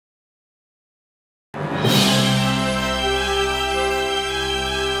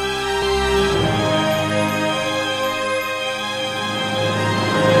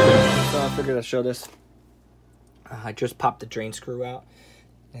figured I'd show this. I just popped the drain screw out,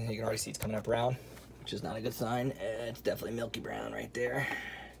 and you can already see it's coming up brown, which is not a good sign. It's definitely milky brown right there.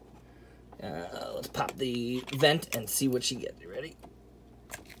 Let's pop the vent and see what she gets. You ready?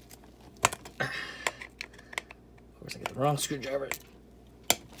 Of course, I get the wrong screwdriver.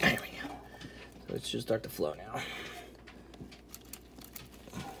 There we go. So it should start to flow now.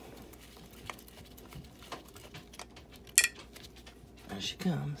 There she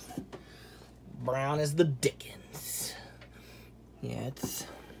comes. Brown as the dickens. Yeah, it's...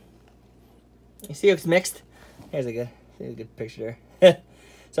 You see how it's mixed? Here's a good picture there.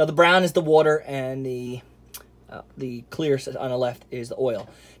 So the brown is the water, and the clear on the left is the oil.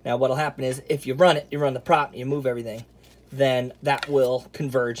 Now what'll happen is, if you run the prop, you move everything, then that will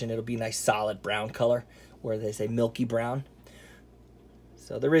converge and it'll be a nice solid brown color, where they say milky brown.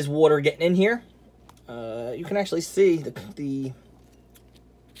 So there is water getting in here. You can actually see the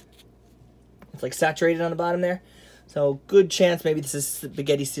it's like saturated on the bottom there. So good chance maybe this is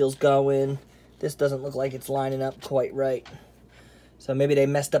spaghetti seals going. This doesn't look like it's lining up quite right. So maybe they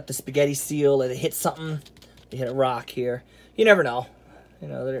messed up the spaghetti seal, or they hit something. They hit a rock here. You never know. You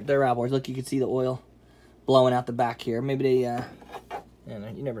know, they're outboards. Look, you can see the oil blowing out the back here. Maybe they,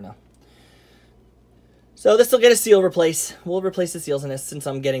 you never know. So this will get a seal replace. We'll replace the seals in this, since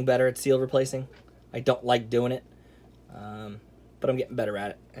I'm getting better at seal replacing. I don't like doing it, but I'm getting better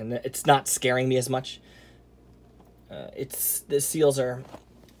at it, and it's not scaring me as much. The seals are,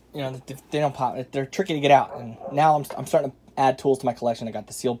 you know, they don't pop. They're tricky to get out, and now I'm starting to add tools to my collection. I got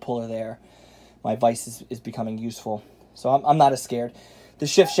the seal puller there. My vise is becoming useful, so I'm not as scared. The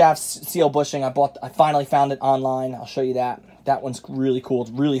shift shaft seal bushing, I finally found it online. I'll show you that. That one's really cool.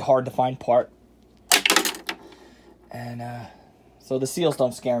 It's really hard to find part, and so the seals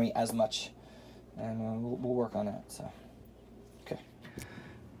don't scare me as much, and we'll work on that. So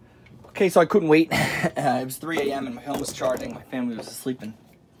okay, so I couldn't wait. It was 3 a.m. and my phone was charging. My family was sleeping.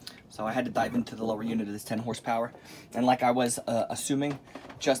 So I had to dive into the lower unit of this 10 horsepower. And like I was assuming,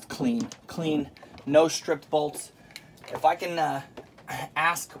 just clean. Clean, no stripped bolts. If I can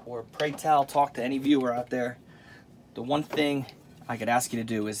ask or pray tell, talk to any viewer out there, the one thing I could ask you to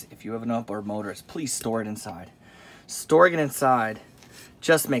do is, if you have an outboard motor, is please store it inside. Storing it inside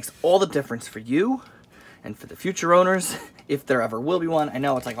just makes all the difference for you and for the future owners, if there ever will be one. I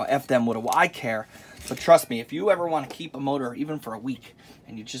know it's like, oh, F them, what do I care? But trust me, if you ever want to keep a motor even for a week,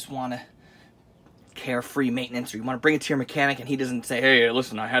 and you just want to carefree maintenance, or you want to bring it to your mechanic and he doesn't say, hey,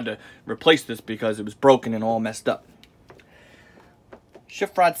 listen, I had to replace this because it was broken and all messed up.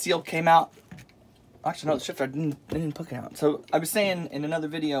 Shift rod seal came out. Actually, no, the shift rod didn't put it out. So I was saying in another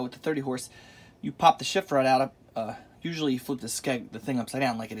video with the 30 horse, you pop the shift rod out. Usually you flip the thing upside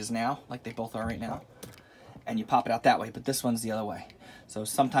down like it is now, like they both are right now, and you pop it out that way, but this one's the other way. So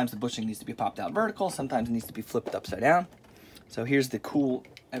sometimes the bushing needs to be popped out vertical, sometimes it needs to be flipped upside down. So here's the cool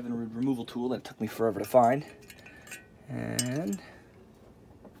Evinrude removal tool that took me forever to find. And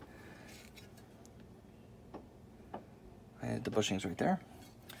the bushing's right there.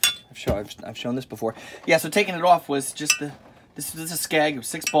 I've shown this before. Yeah, so taking it off was just this was a skag. It was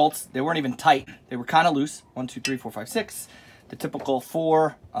 6 bolts. They weren't even tight. They were kind of loose. 1, 2, 3, 4, 5, 6. The typical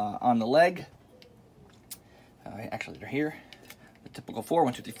 4 on the leg. Actually, they're here. The typical 4,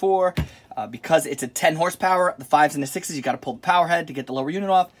 1, 2, 3, 4. Because it's a 10 horsepower, the 5s and the 6s, you got to pull the power head to get the lower unit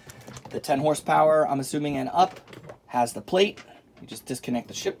off. The 10 horsepower, I'm assuming, and up has the plate. You just disconnect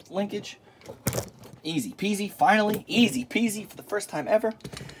the ship linkage. Easy peasy, finally. Easy peasy for the first time ever.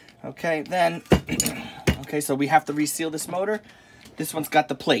 Okay, then, okay, so we have to reseal this motor. This one's got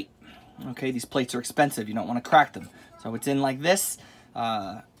the plate. Okay, these plates are expensive. You don't want to crack them. So it's in like this.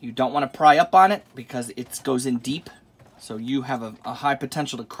 You don't want to pry up on it because it goes in deep. So you have a high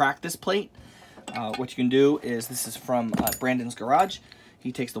potential to crack this plate. What you can do is, this is from Brandon's garage.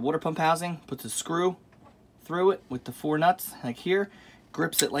 He takes the water pump housing, puts a screw through it with the 4 nuts, like here,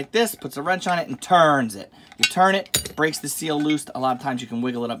 grips it like this, puts a wrench on it, and turns it. You turn it, breaks the seal loose. A lot of times you can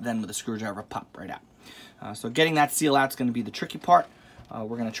wiggle it up then with a screwdriver, pop right out. So getting that seal out is going to be the tricky part.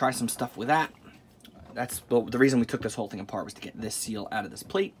 We're going to try some stuff with that. That's the reason we took this whole thing apart, was to get this seal out of this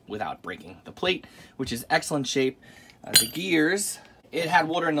plate without breaking the plate, which is excellent shape. The gears, it had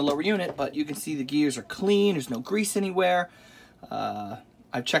water in the lower unit, but you can see the gears are clean. There's no grease anywhere.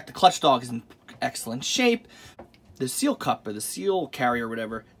 I've checked the clutch dog is in excellent shape. The seal cup, or the seal carrier, or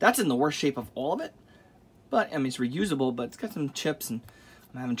whatever, that's in the worst shape of all of it. But, I mean, it's reusable, but it's got some chips, and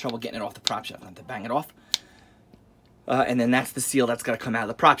I'm having trouble getting it off the prop shaft. I have to bang it off. And then that's the seal that's got to come out of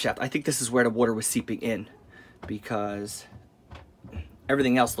the prop shaft. I think this is where the water was seeping in, because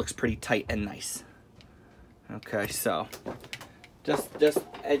everything else looks pretty tight and nice. Okay, so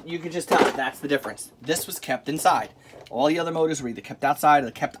You can just tell that's the difference. This was kept inside. All the other motors were either kept outside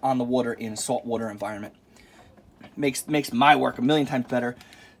or kept on the water in a saltwater environment. Makes my work a million times better.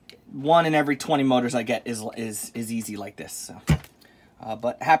 1 in every 20 motors I get is easy like this. So,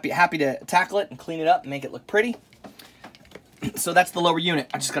 but happy to tackle it and clean it up and make it look pretty. So that's the lower unit.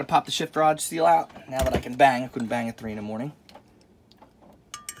 I just got to pop the shift rod seal out now that I can bang. I couldn't bang at 3 in the morning.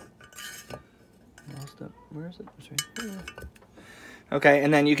 Where is it? It's right here. Okay,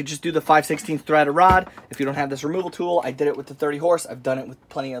 and then you could just do the 5/16 threaded rod. If you don't have this removal tool, I did it with the 30 horse. I've done it with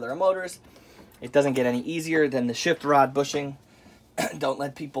plenty of other motors. It doesn't get any easier than the shift rod bushing. Don't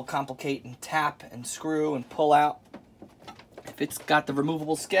let people complicate and tap and screw and pull out. If it's got the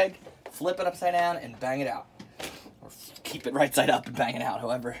removable skeg, flip it upside down and bang it out. Or keep it right side up and bang it out,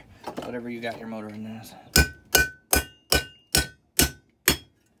 whatever you got your motor in there.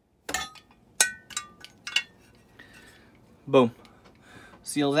 Boom.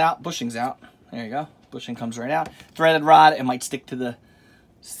 Seals out, bushing's out. There you go. Bushing comes right out. Threaded rod, it might stick to the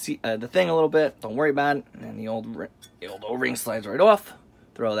thing a little bit. Don't worry about it. And the old O-ring slides right off.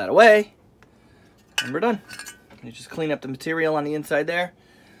 Throw that away. And we're done. You just clean up the material on the inside there.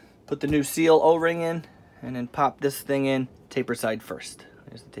 Put the new seal O-ring in. And then pop this thing in taper side first.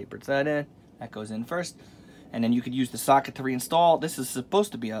 There's the tapered side in. That goes in first. And then you could use the socket to reinstall. This is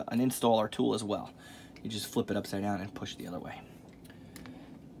supposed to be an installer tool as well. You just flip it upside down and push the other way.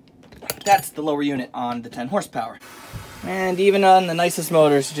 That's the lower unit on the 10 horsepower. And even on the nicest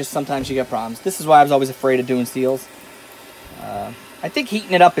motors, just sometimes you get problems. This is why I was always afraid of doing seals. I think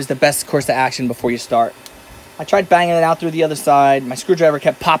heating it up is the best course of action before you start. I tried banging it out through the other side. My screwdriver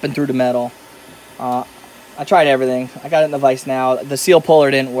kept popping through the metal. I tried everything. I got it in the vise now. The seal puller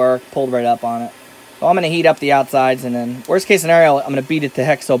didn't work. Pulled right up on it. So I'm going to heat up the outsides, and then worst case scenario, I'm going to beat it to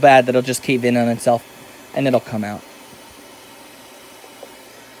heck so bad that it'll just cave in on itself, and it'll come out.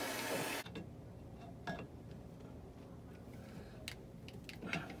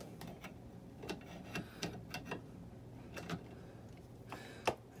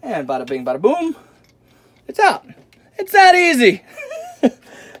 And bada bing, bada boom. It's out. It's that easy.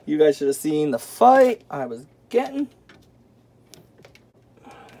 You guys should have seen the fight I was getting.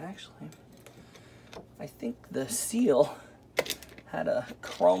 Actually, I think the seal had a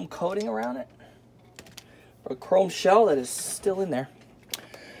chrome coating around it. Or a chrome shell that is still in there.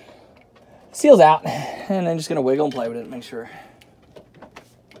 Seal's out. And I'm just going to wiggle and play with it and make sure.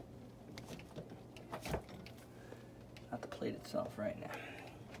 Not the plate itself right now.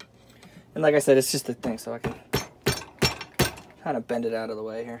 And like I said, it's just a thing, so I can kind of bend it out of the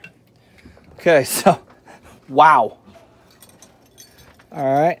way here. Okay, so, wow. All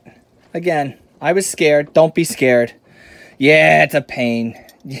right. Again, I was scared. Don't be scared. Yeah, it's a pain.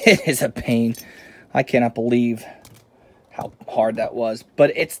 It is a pain. I cannot believe how hard that was.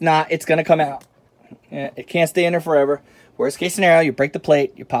 But it's not. It's going to come out. It can't stay in there forever. Worst case scenario, you break the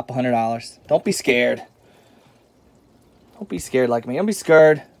plate, you pop $100. Don't be scared. Don't be scared like me. Don't be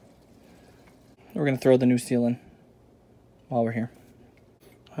scared. We're going to throw the new seal in while we're here.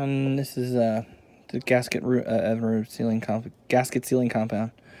 And this is the Evinrude gasket sealing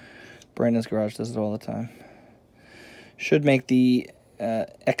compound. Brandon's garage does it all the time. Should make the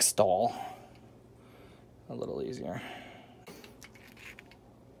X-stall a little easier.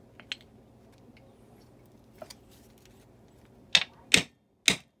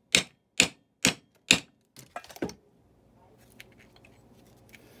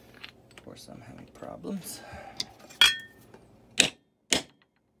 Of course, I'm having problems.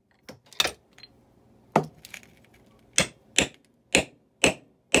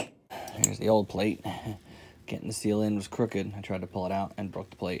 Here's the old plate. Getting the seal in was crooked. I tried to pull it out and broke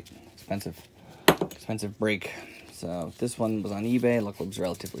the plate. Expensive break. So this one was on eBay. Looked like it was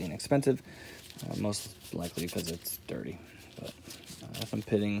relatively inexpensive. Most likely because it's dirty. But nothing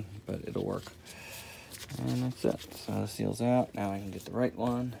pitting, but it'll work. And that's it. So the seal's out. Now I can get the right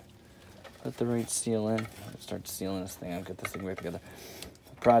one. Put the right seal in. Start sealing this thing. I'll get this thing right together.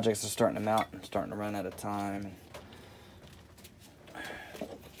 The projects are starting to mount. I'm starting to run out of time.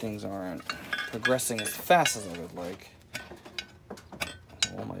 Things aren't progressing as fast as I would like.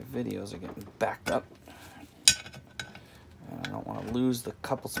 All my videos are getting backed up. And I don't want to lose the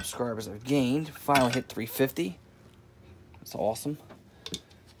couple subscribers I've gained. Finally hit 350. That's awesome.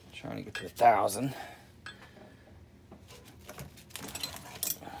 Trying to get to 1,000.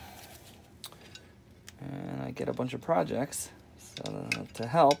 And I get a bunch of projects to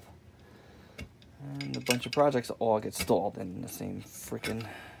help. And a bunch of projects all get stalled in the same freaking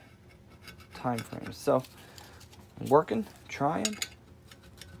time frame. So I'm working, trying.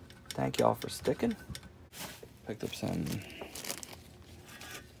 Thank y'all for sticking. Picked up some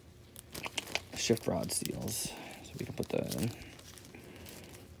shift rod seals. So we can put that in.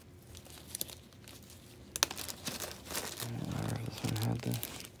 This one had the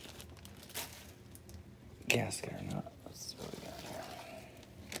gasket or not. Let's see what we got here.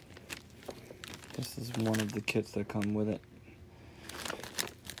 This is one of the kits that come with it.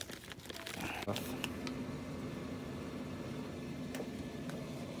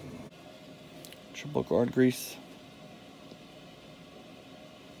 Triple guard grease.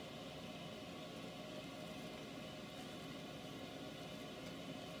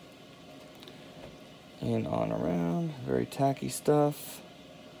 And on around, very tacky stuff.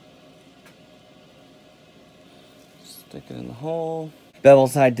 Stick it in the hole. Bevel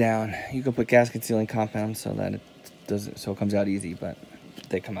side down. You can put gasket sealing compound so that it doesn't, so it comes out easy, but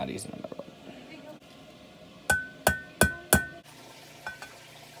they come out easy no matter what.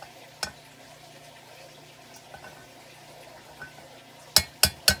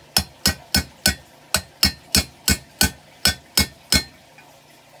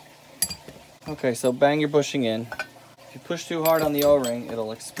 Okay, so bang your bushing in. If you push too hard on the O-ring,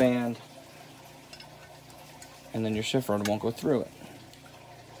 it'll expand, and then your shift rod won't go through it.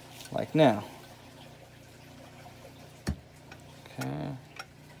 Like now. Okay. There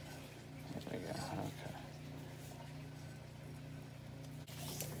we go. Okay.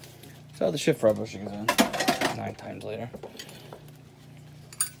 So the shift rod bushing is in 9 times later.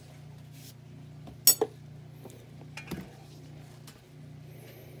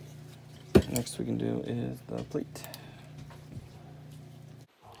 Next we can do is the plate.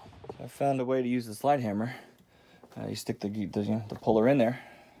 So I found a way to use the slide hammer. You stick the puller in there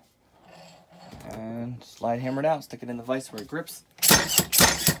and slide hammer it out. Stick it in the vise where it grips.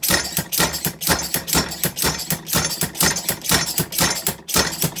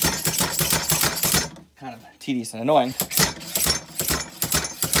 Kind of tedious and annoying.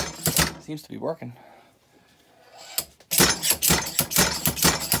 Seems to be working.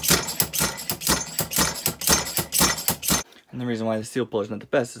 And the reason why the seal puller is not the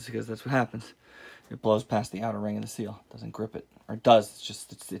best is because that's what happens. It blows past the outer ring of the seal. It doesn't grip it. Or it does, it's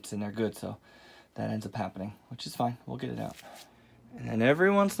just, it's in there good, so that ends up happening, which is fine. We'll get it out. And then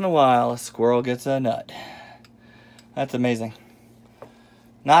every once in a while, a squirrel gets a nut. That's amazing.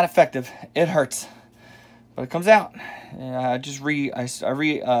 Not effective. It hurts. But it comes out. I just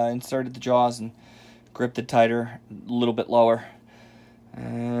inserted the jaws and gripped it tighter, a little bit lower.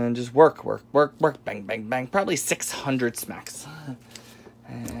 And just work, bang, bang, bang. Probably 600 smacks.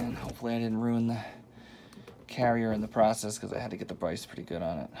 And hopefully I didn't ruin the carrier in the process because I had to get the vise pretty good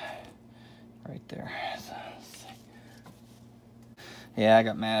on it. Right there. So, yeah, I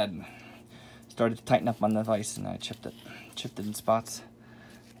got mad and started to tighten up on the vise and I chipped it in spots.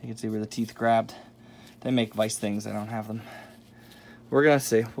 You can see where the teeth grabbed. They make vise things, I don't have them. We're gonna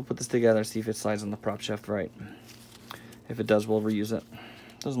see. We'll put this together, see if it slides on the prop shaft right. If it does, we'll reuse it.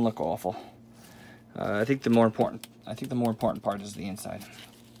 Doesn't look awful. I think the more important part is the inside.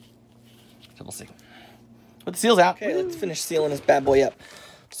 So we'll see. Put the seals out. Okay, let's finish sealing this bad boy up.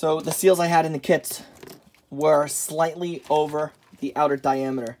 So the seals I had in the kits were slightly over the outer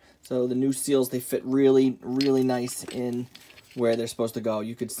diameter. So the new seals, they fit really, really nice in where they're supposed to go.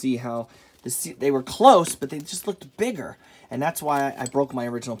 You could see how they were close, but they just looked bigger. And that's why I broke my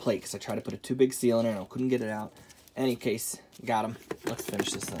original plate, because I tried to put a too big seal in there and I couldn't get it out. Any case, got them. Let's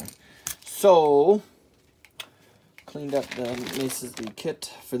finish this thing. So, cleaned up this is the kit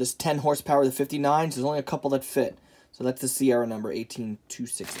for this 10 horsepower, the 59s. There's only a couple that fit. So that's the Sierra number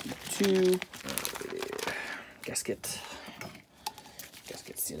 18262. Gasket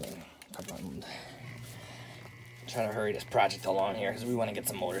sealing. I'm trying to hurry this project along here because we want to get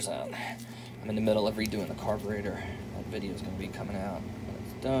some motors out. I'm in the middle of redoing the carburetor. That video is going to be coming out when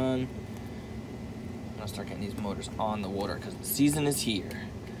it's done. I'm going to start getting these motors on the water because the season is here.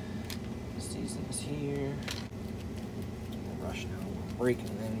 The season is here. No rush now. We're breaking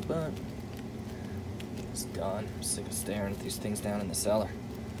anything, but it's done. I'm sick of staring at these things down in the cellar.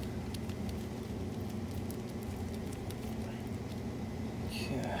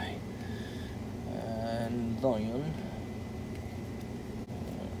 Okay. And then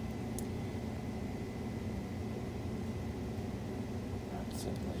that's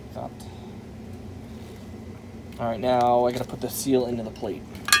it like that. Alright, now I gotta put the seal into the plate.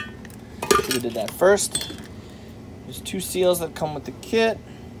 Should have did that first. There's 2 seals that come with the kit.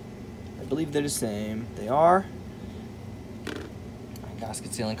 I believe they're the same. They are. My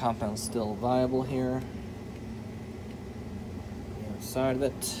gasket sealing compound is still viable here. The other side of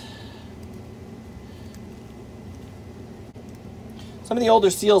it. Some of the older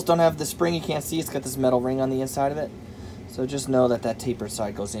seals don't have the spring you can't see. It's got this metal ring on the inside of it. So just know that that tapered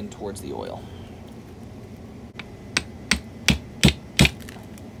side goes in towards the oil.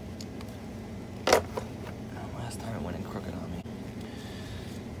 crooked on me.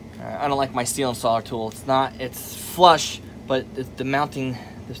 I don't like my steel installer tool. It's flush, but the mounting,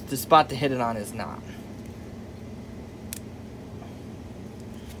 the spot to hit it on is not.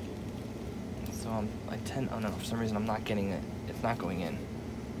 So oh no, for some reason I'm not getting it. It's not going in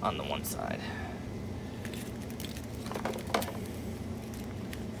on the one side.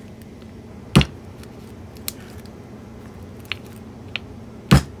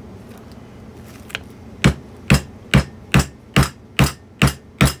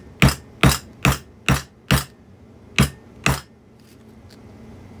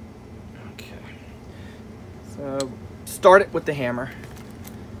 So start it with the hammer,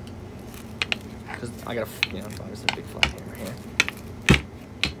 because I got a, there's a big flat hammer here.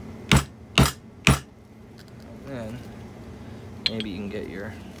 And then maybe you can get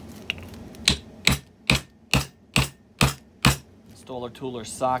your installer tool or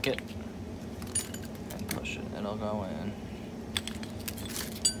socket and push it. It'll go in.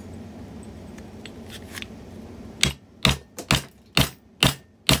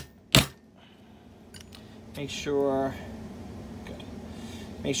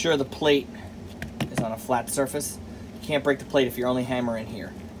 Make sure the plate is on a flat surface. You can't break the plate if you're only hammering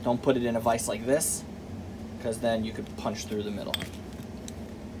here. Don't put it in a vise like this, because then you could punch through the middle.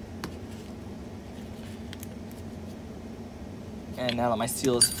 And now that my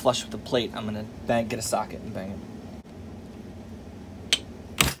steel is flush with the plate, I'm gonna get a socket and bang it.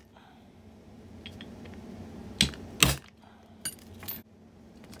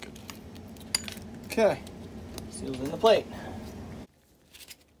 Okay. Seals in the plate.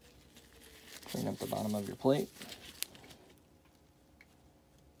 Clean up the bottom of your plate.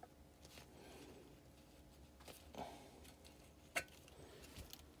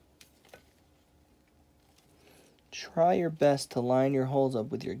 Try your best to line your holes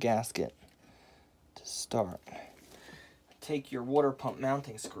up with your gasket to start. Take your water pump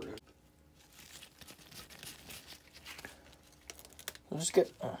mounting screw. Just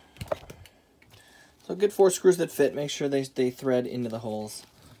get So get 4 screws that fit. Make sure they thread into the holes,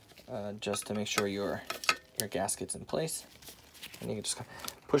 just to make sure your gasket's in place. And you can just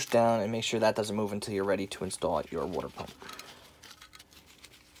push down and make sure that doesn't move until you're ready to install your water pump.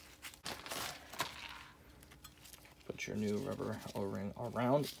 Put your new rubber O-ring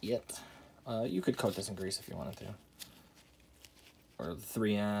around it. You could coat this in grease if you wanted to, or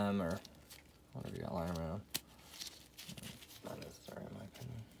 3M, or whatever you got lying around. Not necessary in my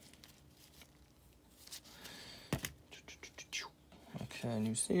opinion. Okay,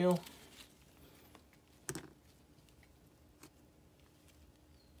 new seal.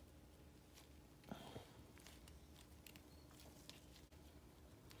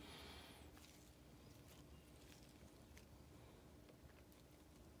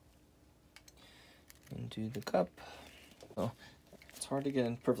 Into the cup. Oh, it's hard to get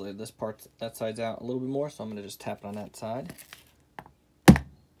in perfectly. This part, that side's out a little bit more, so I'm going to just tap it on that side.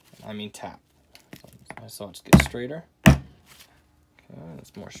 I mean tap. So it gets straighter. Okay,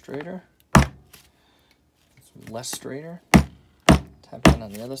 it's more straighter. It's less straighter. Tap it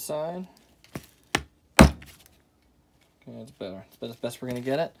on the other side. Okay, that's better. It's the best we're going to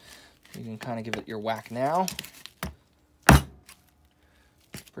get it. You can kind of give it your whack now.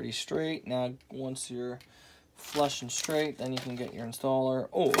 Pretty straight. Now, once you're flush and straight, then you can get your installer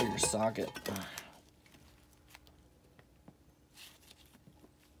or your socket.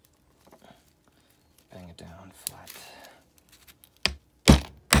 Bang it down flat.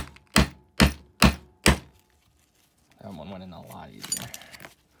 That one went in a lot easier.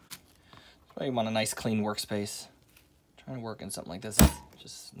 That's why you want a nice clean workspace. Trying to work in something like this is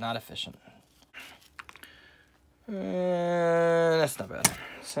just not efficient. That's not bad.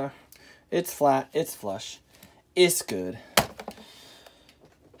 So it's flat, it's flush, it's good.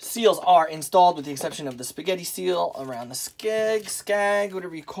 Seals are installed with the exception of the spaghetti seal around the skag,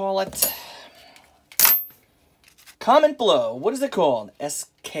 whatever you call it. Comment below, what is it called?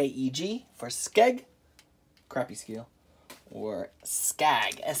 S-K-E-G for skeg, crappy seal, or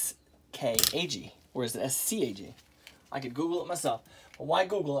skag, S-K-A-G, or is it S-C-A-G? I could Google it myself, but why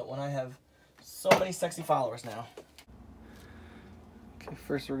Google it when I have so many sexy followers now? Okay,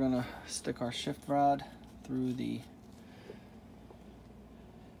 first we're gonna stick our shift rod through the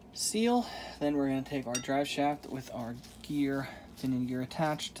seal. Then we're gonna take our drive shaft with our gear, pinion gear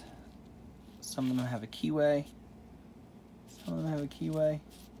attached. Some of them have a keyway. Some of them have a keyway.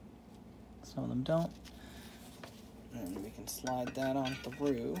 Some of them don't. And we can slide that on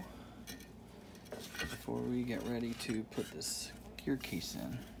through before we get ready to put this gear case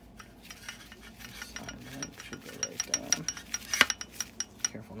in. That should go right down.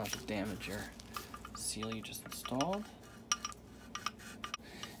 Careful not to damage your seal you just installed.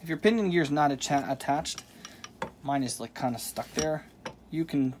 If your pinion gear is not attached, mine is like kind of stuck there, you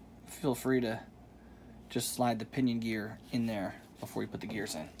can feel free to just slide the pinion gear in there before you put the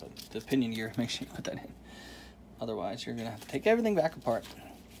gears in. But the pinion gear, make sure you put that in. Otherwise, you're gonna have to take everything back apart.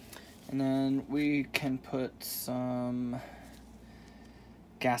 And then we can put some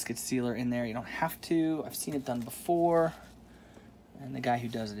gasket sealer in there. You don't have to. I've seen it done before. And the guy who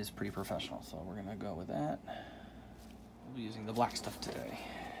does it is pretty professional, so we're gonna go with that. We'll be using the black stuff today.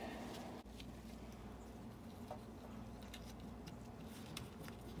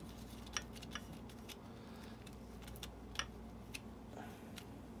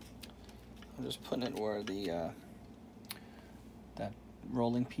 I'm just putting it where the that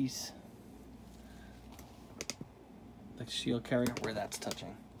rolling piece, the shield carrier, where that's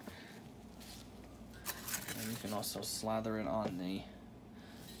touching. And you can also slather it on the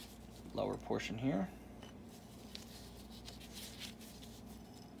lower portion here.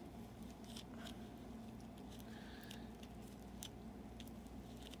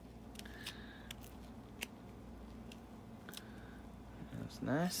 That's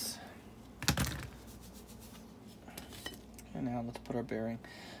nice. And now let's put our bearing,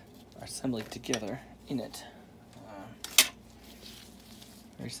 our assembly together in it.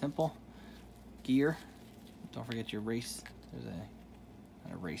 Very simple. Gear. Don't forget your race. There's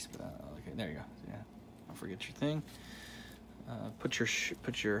not a race, but okay, there you go. Yeah, don't forget your thing.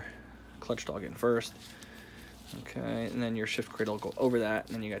 Put your clutch dog in first. Okay, and then your shift cradle will go over that.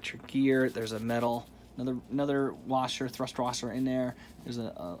 And then you got your gear. There's a metal, another washer, thrust washer in there. There's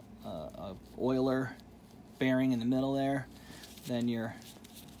a oiler bearing in the middle there. Then your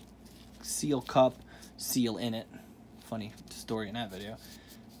seal cup, seal in it. Funny story in that video.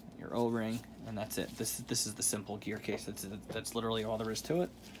 Your O-ring, and that's it. This is the simple gear case. That's literally all there is to it.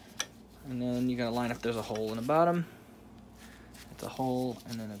 And then you gotta line up. There's a hole in the bottom. It's a hole,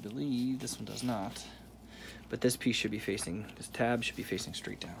 and then I believe this one does not. But this piece should be facing. This tab should be facing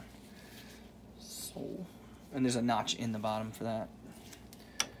straight down. So, and there's a notch in the bottom for that.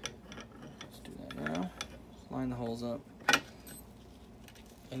 Let's do that now. Just line the holes up.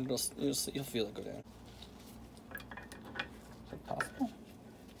 And you'll feel it go down. Is it possible?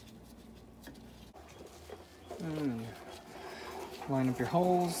 And line up your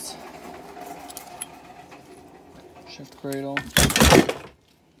holes. Shift cradle.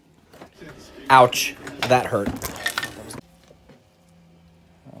 Ouch, that hurt.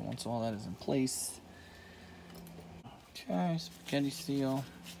 Once all that is in place. Okay, spaghetti seal.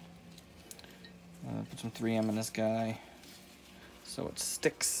 Put some 3M in this guy so it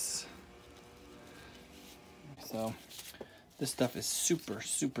sticks. So this stuff is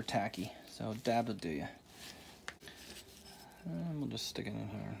super tacky, so dab will do you. And we'll just stick it in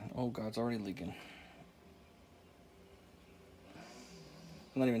here. Oh god, it's already leaking.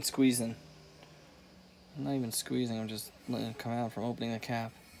 I'm not even squeezing. I'm just letting it come out from opening the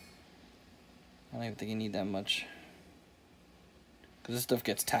cap. I don't even think you need that much. Because this stuff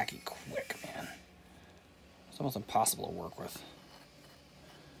gets tacky quick, man. It's almost impossible to work with.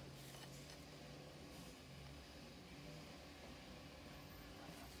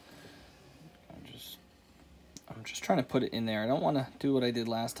 I'm just trying to put it in there. I don't want to do what I did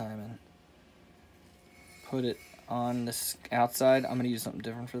last time and put it on this outside. I'm going to use something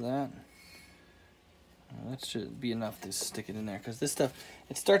different for that. That should be enough to stick it in there, because this stuff,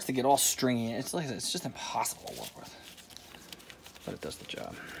 it starts to get all stringy. It's like it's just impossible to work with, but it does the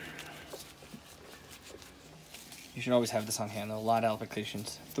job. You should always have this on hand. A lot of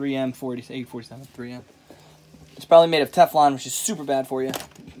applications. 3M, 847, 3M. It's probably made of Teflon, which is super bad for you.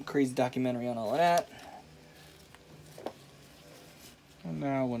 Crazy documentary on all of that. And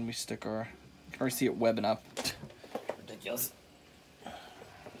now when we stick our, you can already see it webbing up. Ridiculous.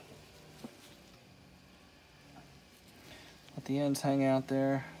 Let the ends hang out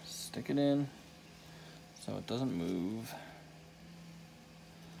there. Stick it in so it doesn't move.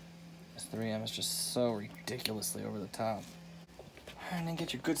 This 3M is just so ridiculously over the top. And then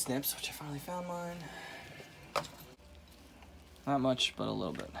get your good snips, which I finally found mine. Not much, but a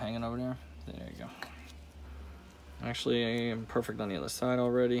little bit. Hanging over there. There you go. Actually, I am perfect on the other side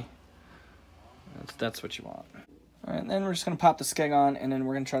already. That's what you want. All right, then we're just gonna pop the skeg on, and then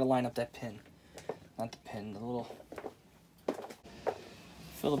we're gonna try to line up that pin. Not the pin, the little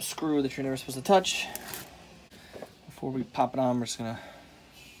Phillips screw that you're never supposed to touch. Before we pop it on, we're just gonna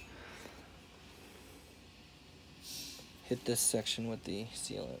hit this section with the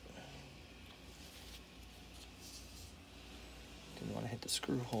sealant. Didn't want to hit the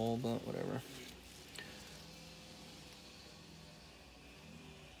screw hole, but whatever.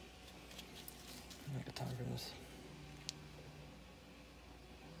 I got time for this.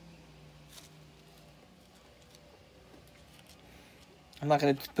 I'm not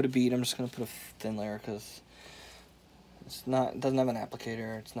going to put a bead. I'm just going to put a thin layer because it doesn't have an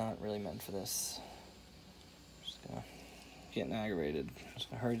applicator. It's not really meant for this. Just getting aggravated. I'm just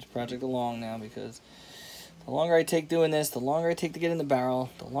going to hurry this project along now because the longer I take doing this, the longer I take to get in the barrel,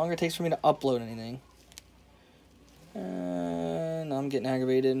 the longer it takes for me to upload anything. And I'm getting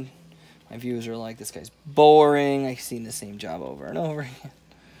aggravated. My viewers are like, this guy's boring. I've seen the same job over and over again.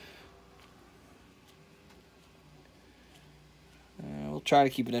 We'll try to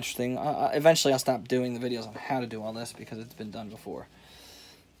keep it interesting. Eventually, I'll stop doing the videos on how to do all this because it's been done before.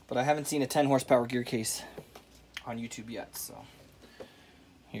 But I haven't seen a 10 horsepower gear case on YouTube yet, so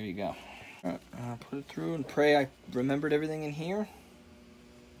here you go. All right, I'll put it through and pray I remembered everything in here.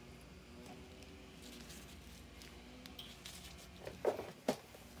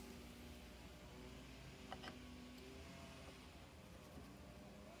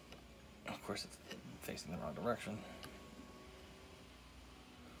 Of course, it's facing the wrong direction.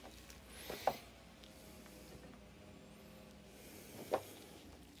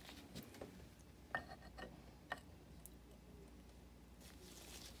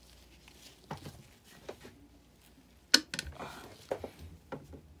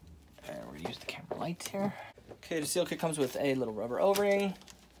 Use the camera lights here. Okay, the seal kit comes with a little rubber O-ring.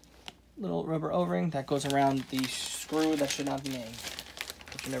 That goes around the screw that should not be aimed,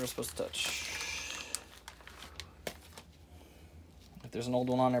 that you're never supposed to touch. If there's an old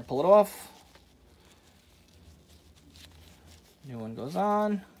one on there, pull it off. New one goes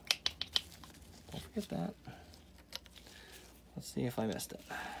on. Don't forget that. Let's see if I missed it.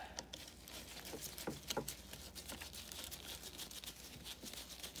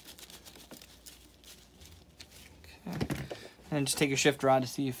 And just take your shift rod to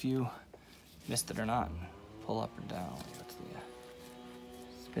see if you missed it or not. Pull up or down. Let's see.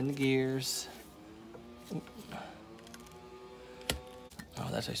 Spin the gears. Ooh. Oh,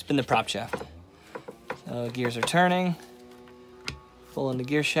 that's right. Spin the prop shaft. So gears are turning. Pull in the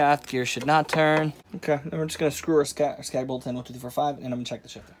gear shaft. Gears should not turn. Okay, then we're just going to screw our skag bolt in 1, 2, 3, 4, 5, and I'm going to check the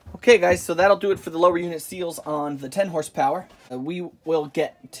shifter. Okay, guys, so that'll do it for the lower unit seals on the 10 horsepower. We will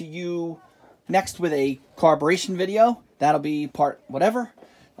get to you next with a carburation video. That'll be part whatever.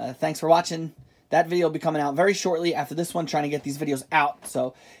 Thanks for watching. That video will be coming out very shortly after this one, trying to get these videos out.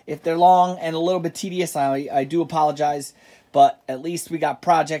 So if they're long and a little bit tedious, I do apologize. But at least we got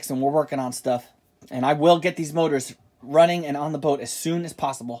projects and we're working on stuff. And I will get these motors running and on the boat as soon as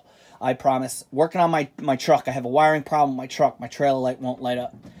possible. I promise. Working on my truck. I have a wiring problem with my truck. My trailer light won't light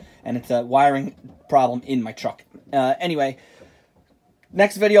up. And it's a wiring problem in my truck. Anyway,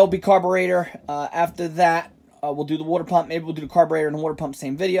 next video will be carburetor. After that, we'll do the water pump. Maybe we'll do the carburetor and the water pump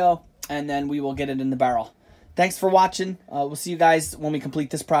same video. And then we will get it in the barrel. Thanks for watching. We'll see you guys when we complete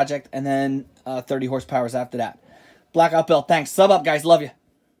this project. And then 30 horsepowers after that. Blackout Bill, thanks. Sub up, guys. Love you.